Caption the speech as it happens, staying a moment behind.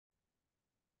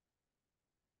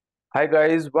Hi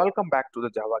guys, welcome back to the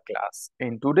Java class.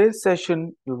 In today's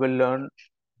session, you will learn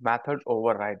method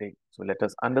overriding. So let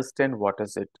us understand what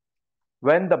is it.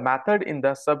 When the method in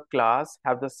the subclass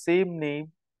have the same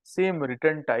name, same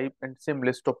return type and same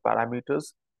list of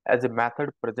parameters as a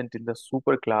method present in the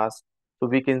superclass, so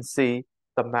we can say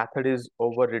the method is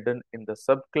overridden in the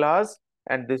subclass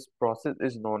and this process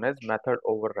is known as method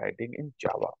overriding in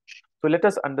Java. So let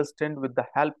us understand with the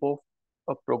help of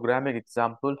a programming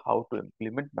example how to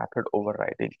implement method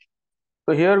overriding.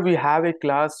 So here we have a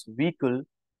class vehicle.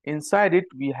 Inside it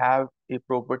we have a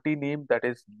property name that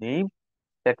is name.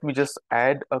 Let me just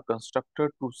add a constructor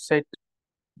to set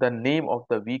the name of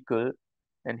the vehicle,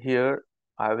 and here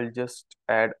I will just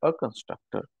add a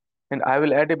constructor and I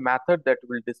will add a method that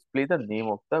will display the name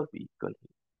of the vehicle,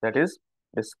 that is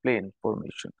display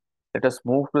information. Let us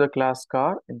move to the class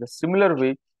car. In the similar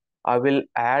way, I will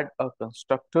add a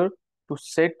constructor to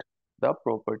set the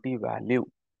property value.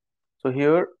 So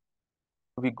here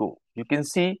we go. You can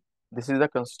see this is the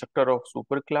constructor of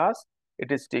superclass. It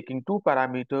is taking two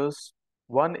parameters.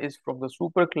 One is from the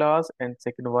superclass and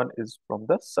second one is from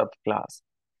the subclass.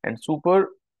 And super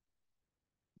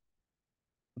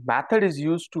method is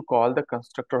used to call the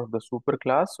constructor of the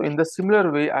superclass. So in the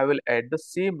similar way, I will add the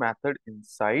same method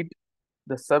inside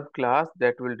the subclass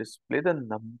that will display the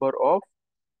number of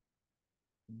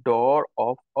door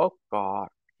of a car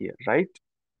here, right?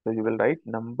 So you will write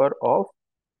number of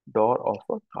door of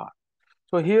a car.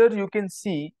 So here you can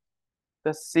see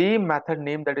the same method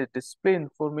name, that is display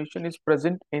information, is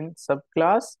present in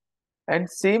subclass and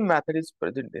same method is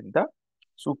present in the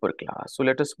superclass. So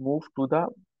let us move to the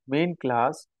main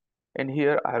class, and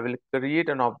here I will create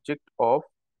an object of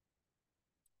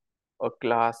a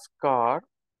class car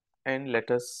and let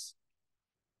us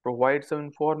provide some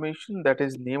information, that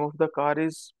is name of the car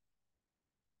is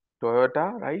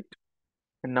Toyota, right?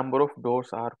 And number of doors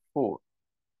are 4.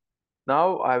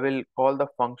 Now I will call the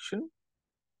function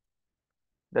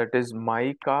that is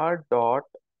my car dot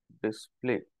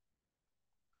display.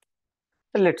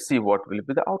 And let's see what will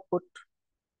be the output.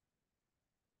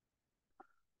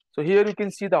 So here you can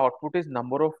see the output is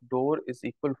number of door is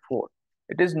equal 4.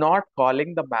 It is not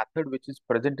calling the method which is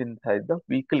present inside the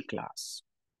vehicle class,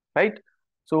 right?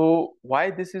 So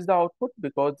why this is the output?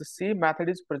 Because the same method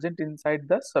is present inside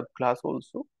the subclass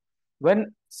also.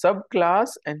 When subclass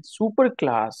and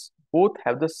superclass both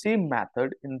have the same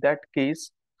method, in that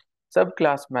case,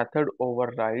 subclass method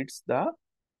overrides the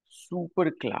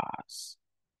superclass,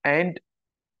 and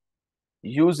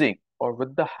using or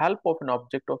with the help of an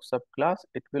object of subclass,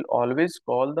 it will always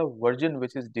call the version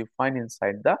which is defined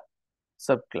inside the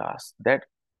subclass.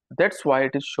 That's why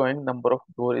it is showing number of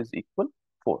door is equal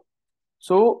 4.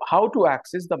 So how to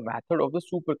access the method of the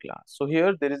superclass? So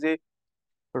here there is a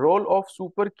role of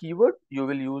super keyword. You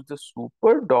will use the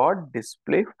super dot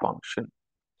display function.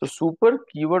 So super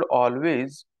keyword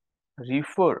always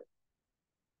refer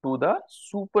to the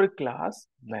superclass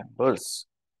members.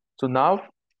 So now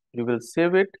you will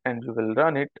save it and you will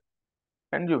run it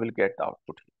and you will get the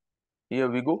output. Here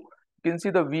we go. You can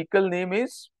see the vehicle name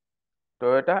is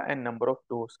Toyota and number of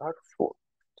doors are 4.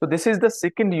 So this is the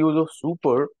second use of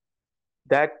super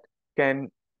that can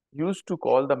use to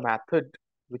call the method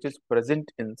which is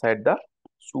present inside the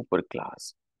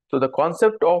superclass. So the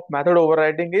concept of method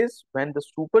overriding is when the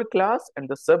superclass and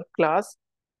the subclass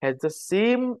has the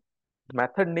same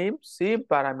method name, same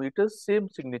parameters, same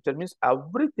signature, means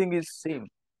everything is same.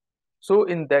 So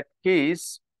in that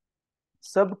case,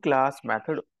 subclass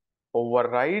method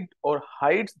override or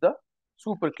hides the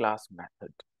superclass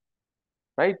method,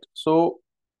 right? So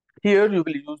here you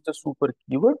will use the super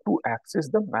keyword to access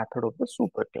the method of the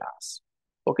superclass.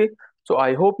 Okay, so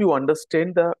I hope you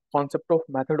understand the concept of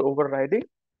method overriding.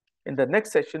 In the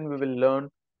next session, we will learn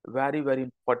very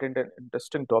important and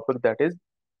interesting topic, that is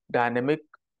dynamic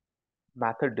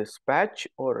method dispatch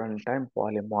or runtime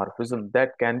polymorphism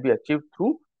that can be achieved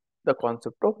through the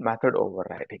concept of method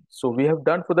overriding. So we have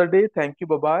done for the day. Thank you.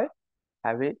 Bye bye.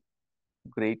 Have a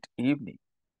great evening.